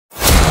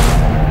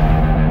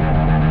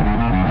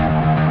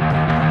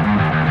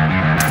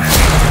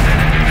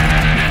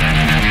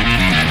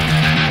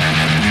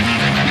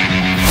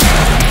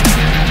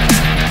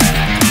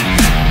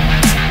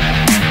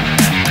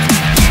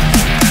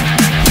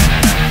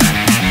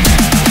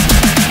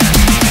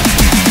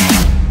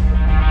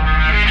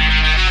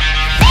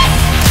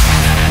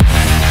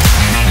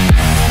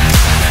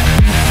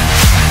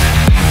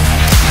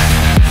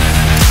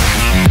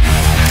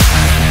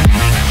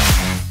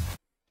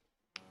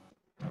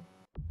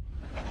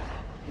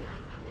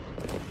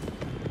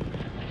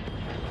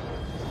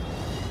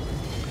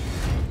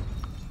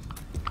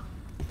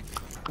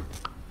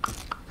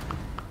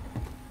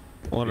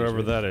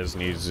Whatever that is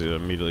needs to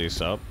immediately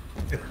stop.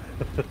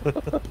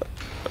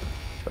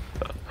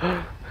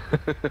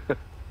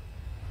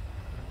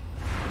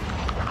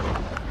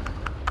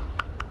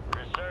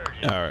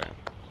 Alright.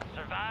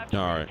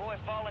 Alright.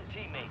 Fallen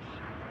teammates.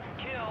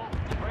 Kill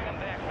to bring them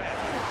back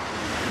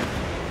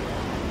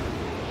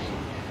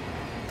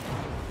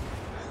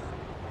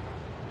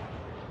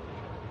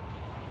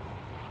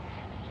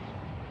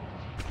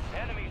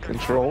faster.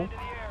 Control.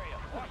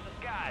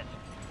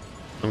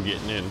 I'm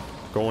getting in.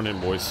 Going in,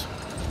 boys.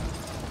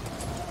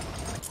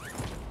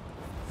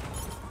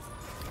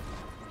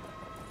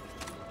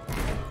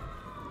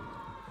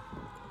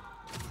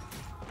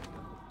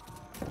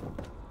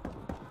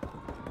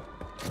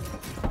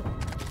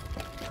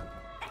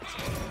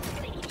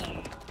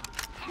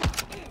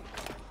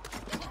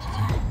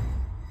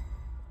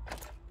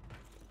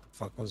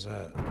 Fuck was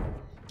that?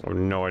 I have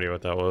no idea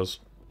what that was.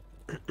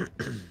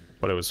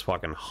 But it was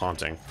fucking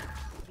haunting.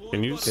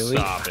 Can you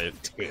stop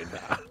it?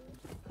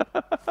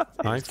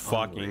 I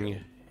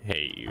fucking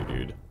hate you,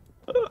 dude.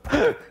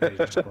 Did you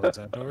just close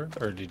that door?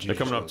 Or did you? They're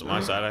coming up to my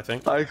side, I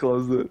think. I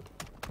closed it.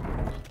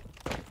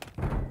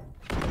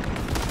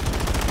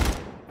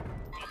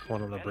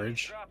 One on the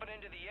bridge.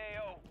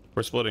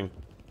 We're splitting.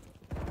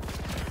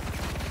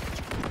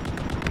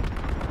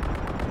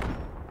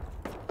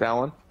 That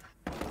one.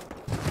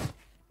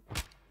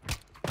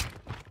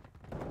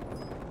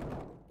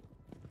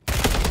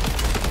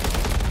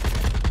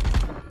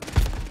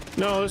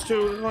 No, there's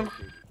two. There's one.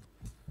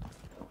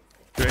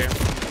 Damn.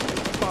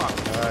 Fuck.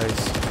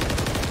 Nice.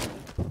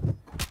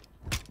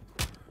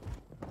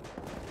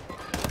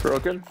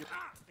 Broken.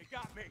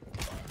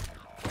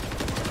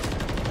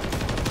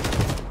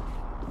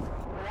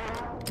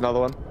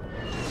 Another one.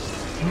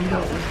 No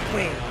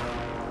way.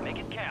 Make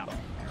it count.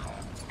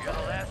 You're the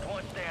last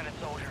one standing,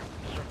 soldier.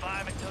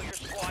 Survive until your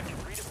squad can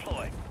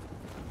redeploy.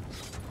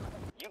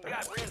 You've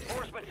got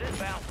reinforcements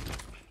inbound.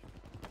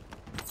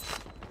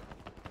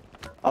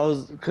 I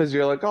was, cause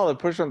you're like, oh, they're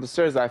pushing up the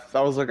stairs. I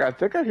was like, I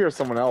think I hear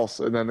someone else,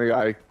 and then the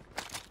guy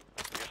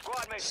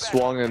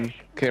swung and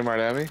came right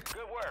at me.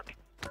 Good work.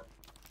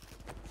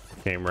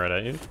 Came right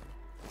at you.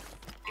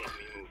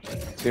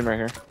 Team right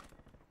here.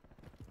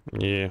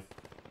 Yeah.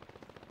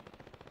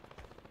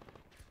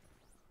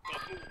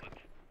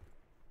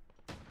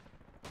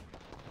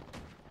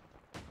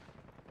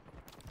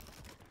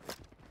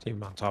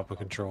 Team on top of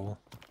control.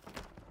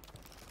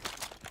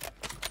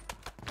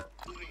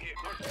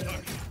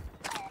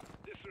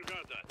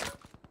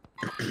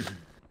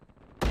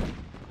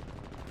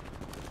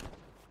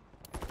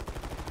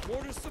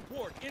 Mortar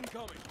support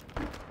incoming.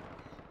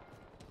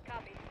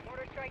 Copy.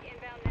 Mortar strike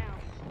inbound now.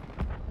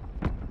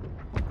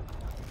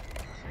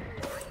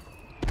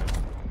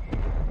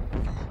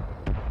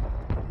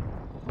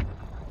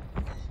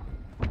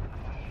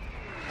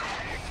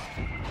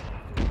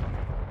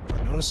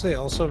 I noticed they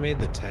also made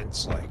the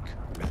tents like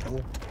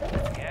metal.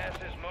 Gas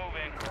is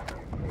moving.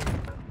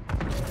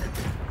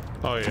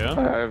 Oh, yeah?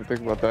 I didn't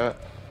think about that.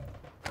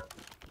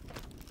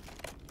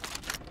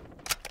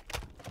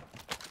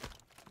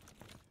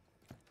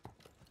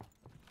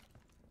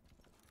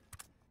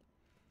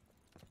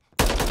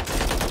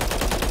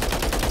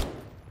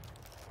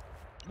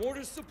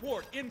 Mortar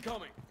support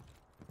incoming.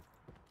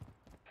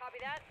 Copy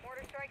that.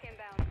 Mortar strike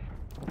inbound.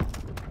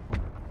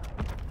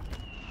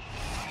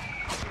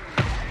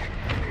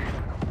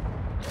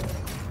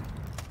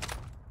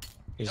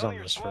 He's on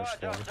this first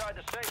floor. Outside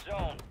the safe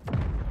zone.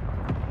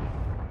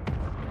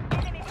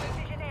 Enemy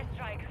precision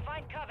airstrike.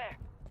 Find cover.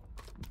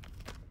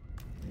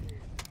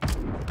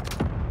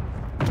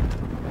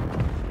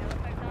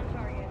 Helicopter's on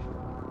target.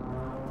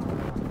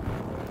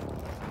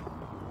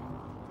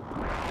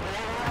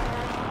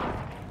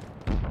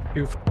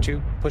 Two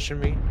pushing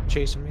me,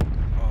 chasing me.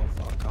 Oh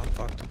fuck, I'm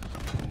fucked.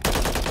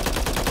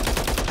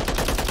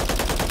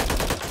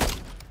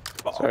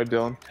 Sorry,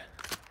 Dylan.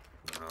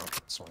 No,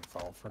 it's my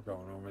fault for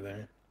going over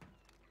there.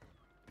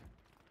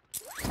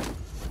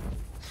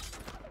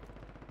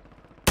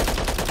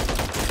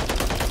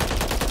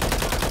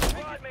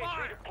 Squad mates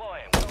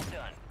redeploying. Well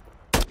done.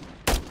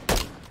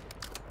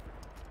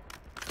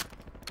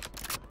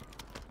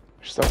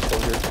 Your stuff's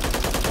still here.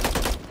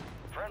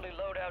 Friendly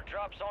loadout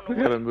drops on the We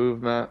way. gotta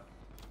move, Matt.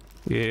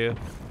 Yeah.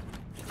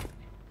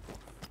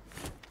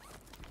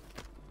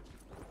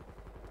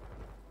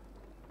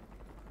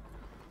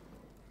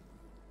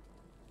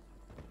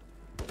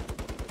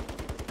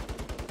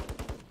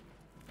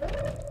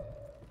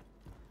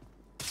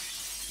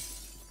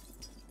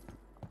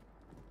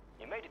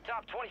 You made the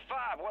top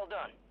 25. Well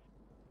done.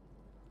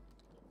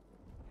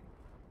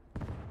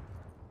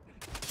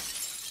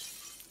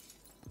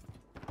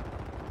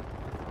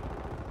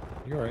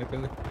 You alright,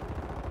 Billy?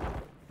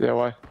 Yeah,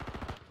 why? I'm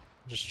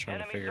just trying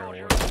to Enemy figure out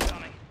soldier what.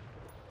 incoming.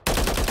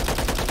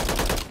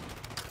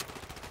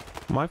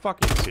 Am I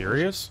fucking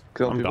serious?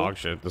 Kill I'm people? dog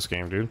shit at this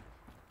game, dude.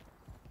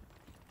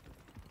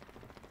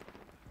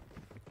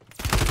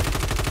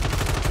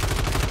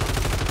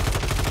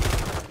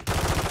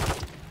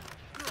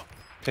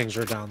 Things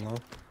are down low.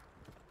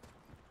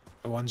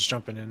 The one's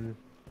jumping in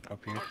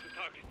up here.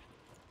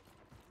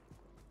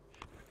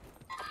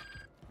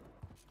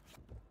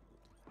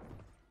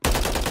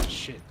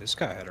 Shit, this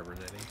guy had a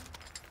Renetti.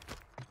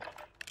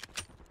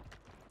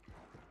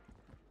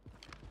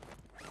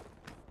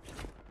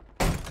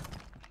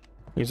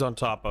 He's on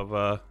top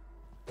of,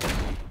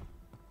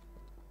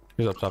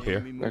 he's up top here.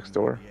 Next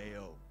door.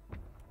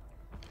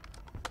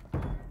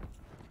 I'm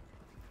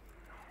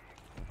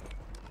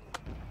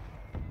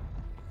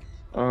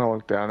gonna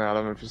look down at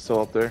him if he's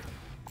still up there.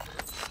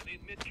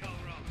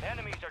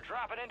 Enemies are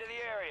dropping into the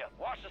area.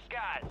 Watch the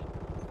skies.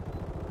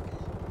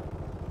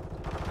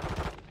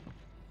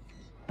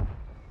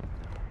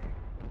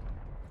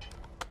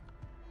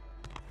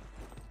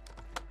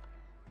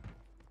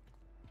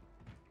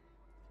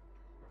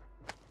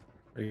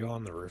 Are you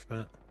on the roof,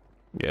 Matt?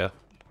 Yeah.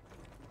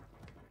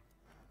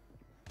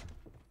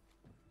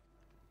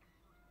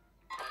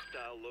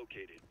 Hostile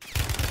located.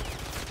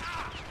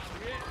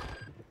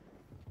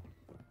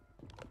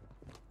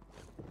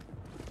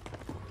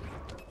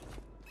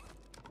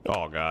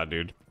 Oh god,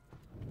 dude.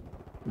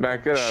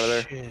 Matt, get out of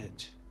there.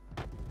 Shit.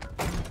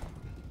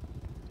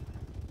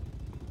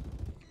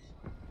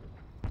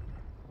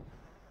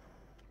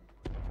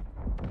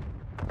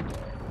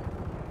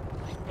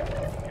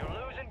 You're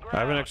losing ground. I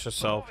have an extra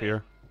self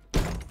here.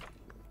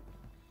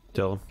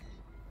 Dylan.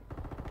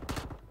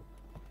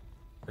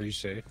 Are you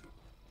safe?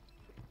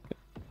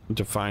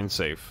 Define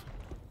safe.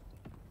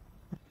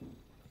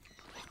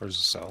 Where's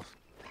the self?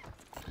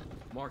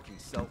 Marking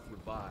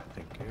self-revive.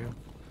 Thank you.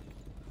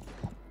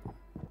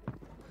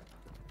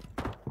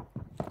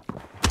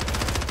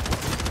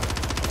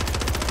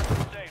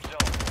 Safe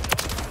zone.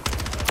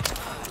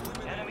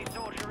 Enemy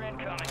soldier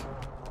incoming.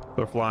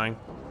 They're flying.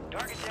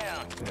 Target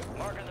down.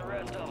 Marking the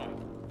rest of them.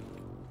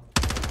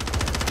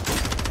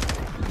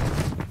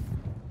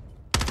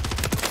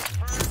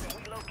 Confirmed, and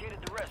we located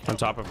the rest On of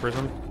top of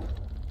prison.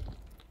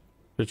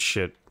 Good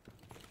shit.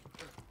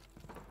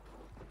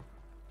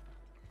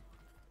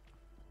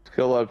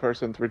 Kill that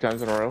person 3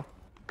 times in a row.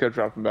 Go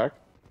drop him back.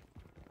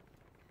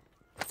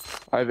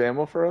 I have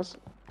ammo for us.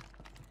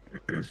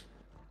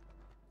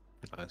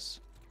 Nice.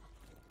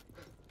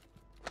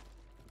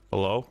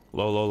 Below?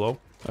 Low,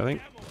 I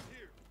think. them.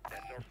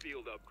 That's our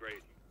field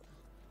upgrade.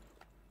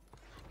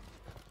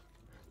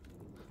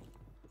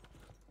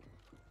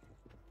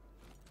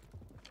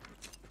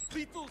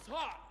 Lethal's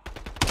hot.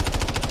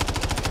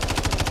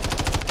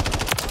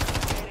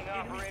 Remaining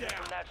operators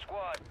from that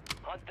squad.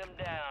 Hunt them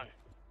down.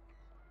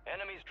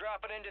 Enemies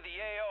dropping into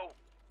the AO.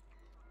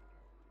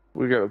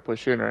 We gotta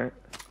push in, right?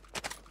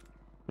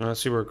 Let's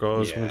see where it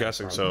goes. I'm Yeah,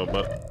 guessing so,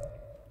 but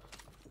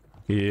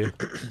yeah.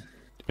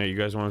 Yeah, you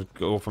guys want to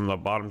go from the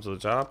bottom to the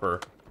top, or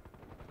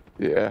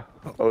Yeah.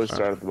 Always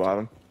start at the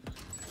bottom.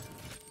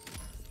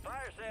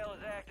 Fire sale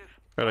is active.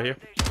 right out here?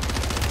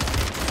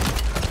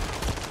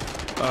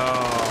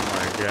 Oh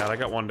my god, I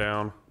got one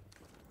down.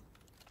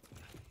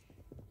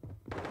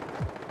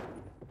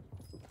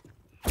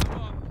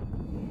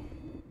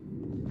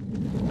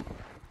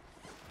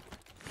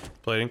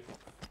 Plating.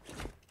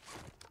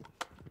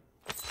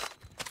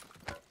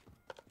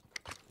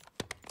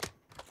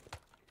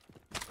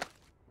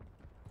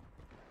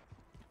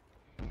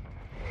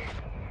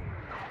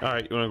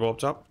 Alright, you wanna go up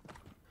top?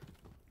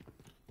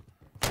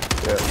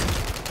 Yeah.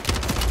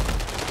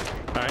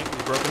 Alright,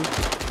 he's broken.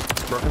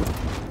 Broken.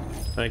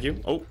 Thank you.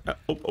 Oh.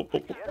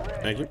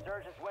 Thank you.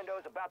 Resurgence window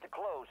is about to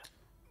close.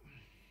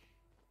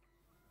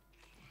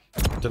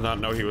 Did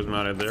not know he was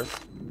mounted there.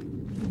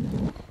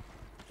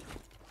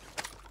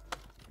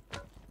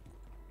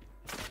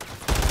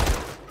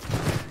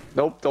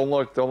 Nope, don't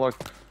look, don't look.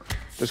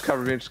 Just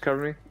cover me, just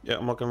cover me. Yeah,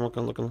 I'm looking. We're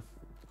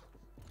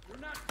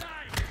not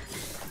dying.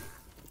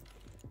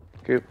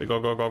 Okay. Go.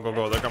 They're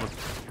coming.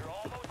 You're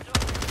almost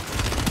done.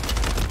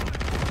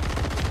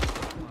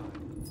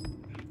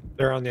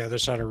 They're on the other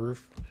side of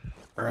roof.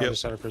 Or Yep. other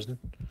side of prison.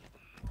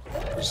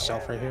 There's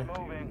self right here.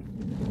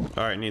 Moving.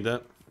 Alright, need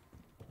that.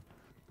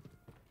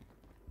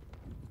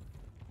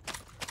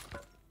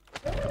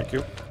 Thank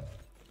you. Do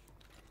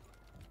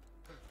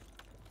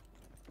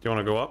you want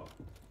to go up?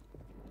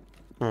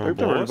 I think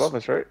they're right above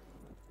us, right?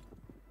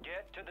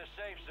 Get to the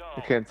safe I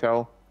zone. can't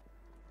tell.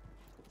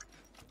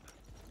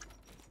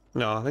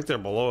 No, I think they're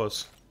below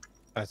us.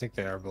 I think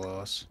they are below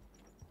us.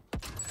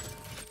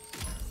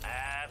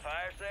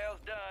 Fire sale's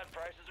done.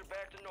 Prices are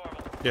back to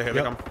normal. Yeah, here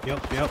they come.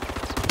 Yep.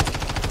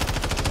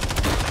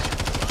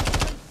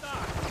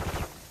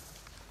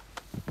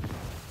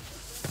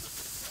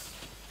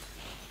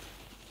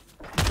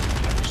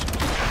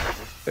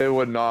 It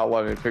would not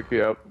let me pick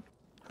you up.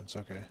 That's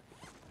okay.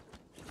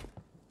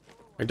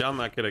 I downed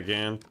that kid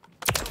again.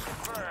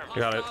 Confirmed.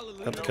 Got it.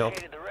 Got the kill.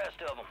 Located the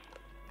rest of them.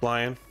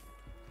 Flying.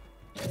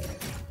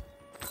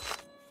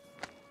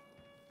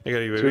 You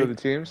got a 2 of the UAV?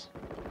 teams.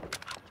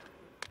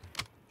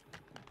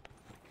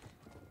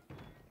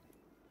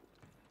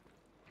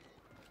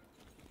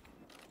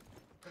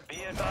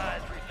 Be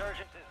advised,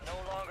 resurgence is no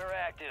longer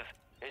active.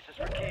 This is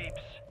for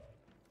keeps.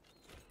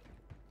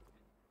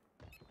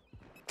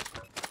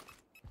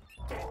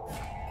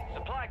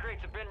 Supply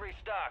crates have been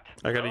restocked.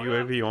 I got a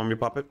Load up. UAV. You want me to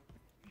pop it?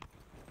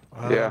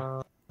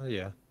 Yeah.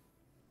 Yeah.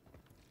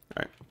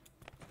 Alright.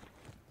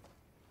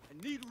 I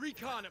need Need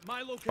recon at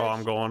my location. Oh,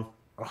 I'm going.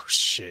 Oh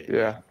shit.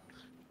 Yeah.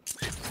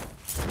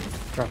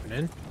 Dropping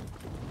in.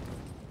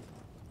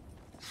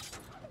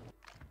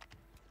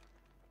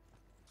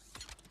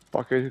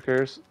 Fuck it, who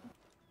cares?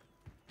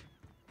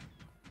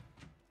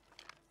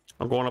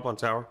 I'm going up on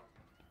tower.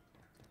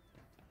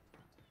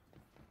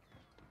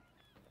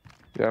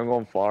 Yeah, I'm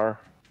going far.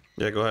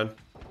 Yeah, go ahead.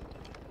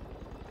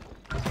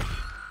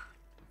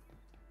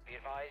 Be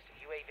advised,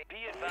 UAV.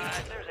 Be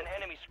advised, there's an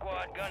enemy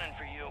squad gunning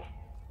for you.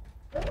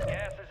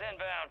 Gas is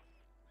inbound.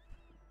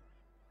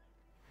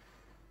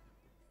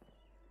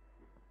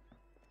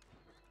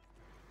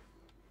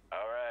 All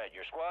right,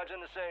 your squad's in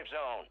the safe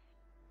zone.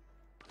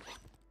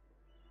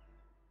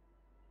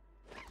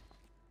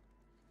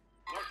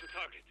 Mark the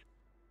target.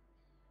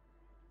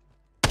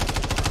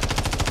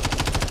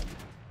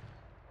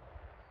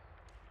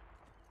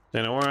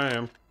 They know where I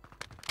am.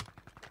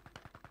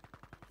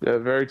 Yeah,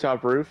 very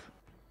top roof.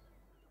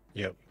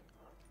 Yep.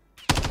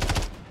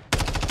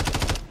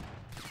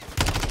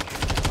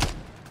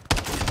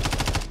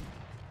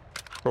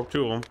 Broke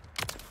 2 of them.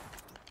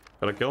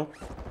 Got a kill?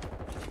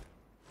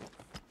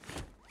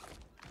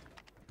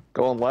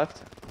 Going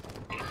left.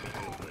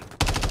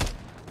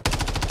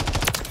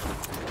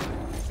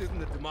 This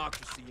isn't a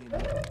democracy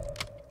anymore.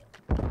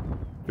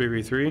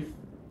 3v3.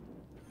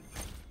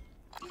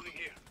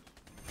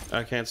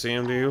 I can't see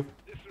him, do you?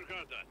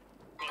 Disregard that.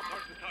 Go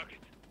mark the target.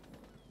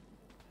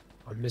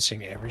 I'm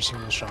missing every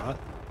single shot.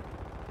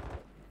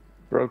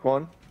 Broke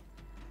one.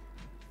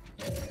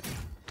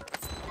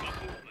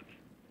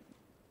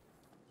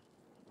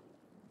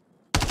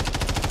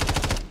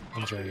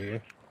 One's right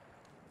here.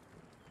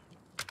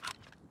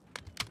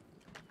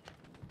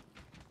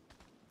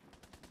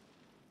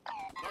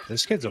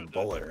 This kid's a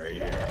bullet right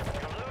here.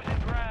 You're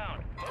losing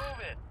ground.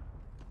 Move it.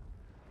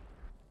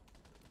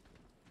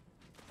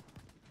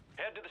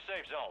 Head to the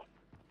safe zone.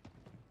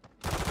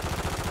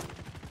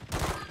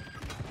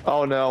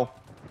 Oh no.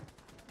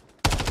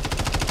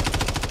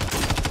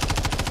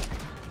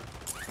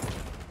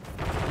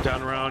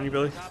 Down around you,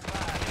 Billy.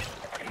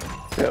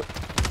 Yep.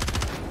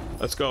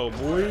 Let's go,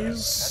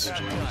 boys.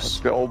 Let's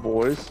go,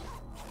 boys.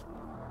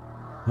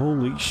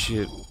 Holy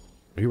shit.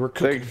 We were Thank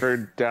cooking. you for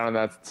down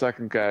that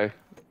second guy,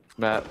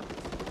 Matt.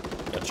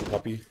 Got you,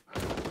 puppy.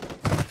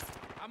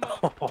 I'm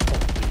up. Oh,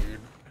 dude.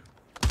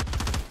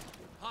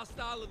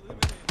 Hostile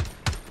eliminated.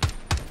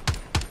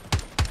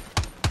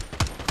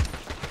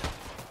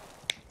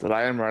 Did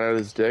I right out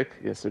his dick?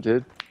 Yes, I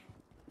did.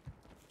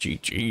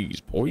 GG's,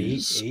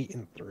 boys. 8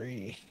 and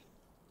 3.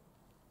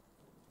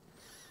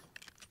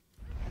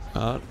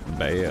 Not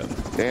bad.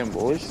 Damn,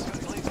 boys.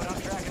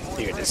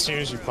 Dude, as soon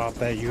as you popped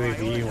that UAV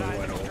when we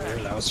went over,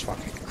 that was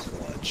fucking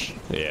clutch.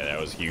 Yeah, that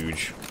was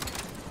huge.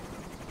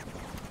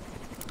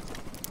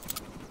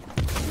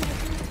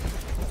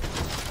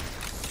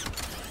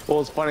 Well,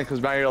 it's funny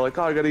because Matt, you're like,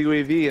 oh, I got a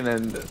UAV, and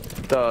then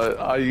the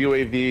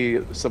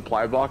UAV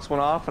supply box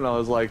went off, and I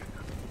was like,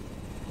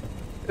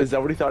 is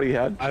that what he thought he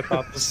had? I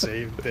thought the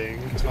same thing.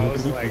 I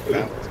was like,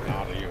 that was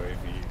not a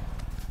UAV.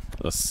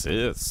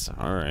 Assists.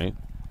 Alright.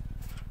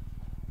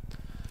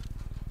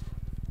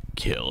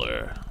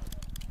 Killer.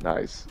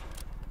 Nice.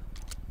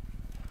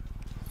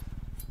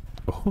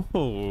 Oh,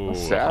 all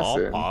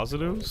Assassin.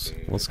 positives.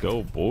 Let's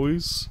go,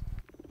 boys.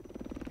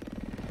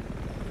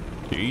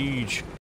 Siege.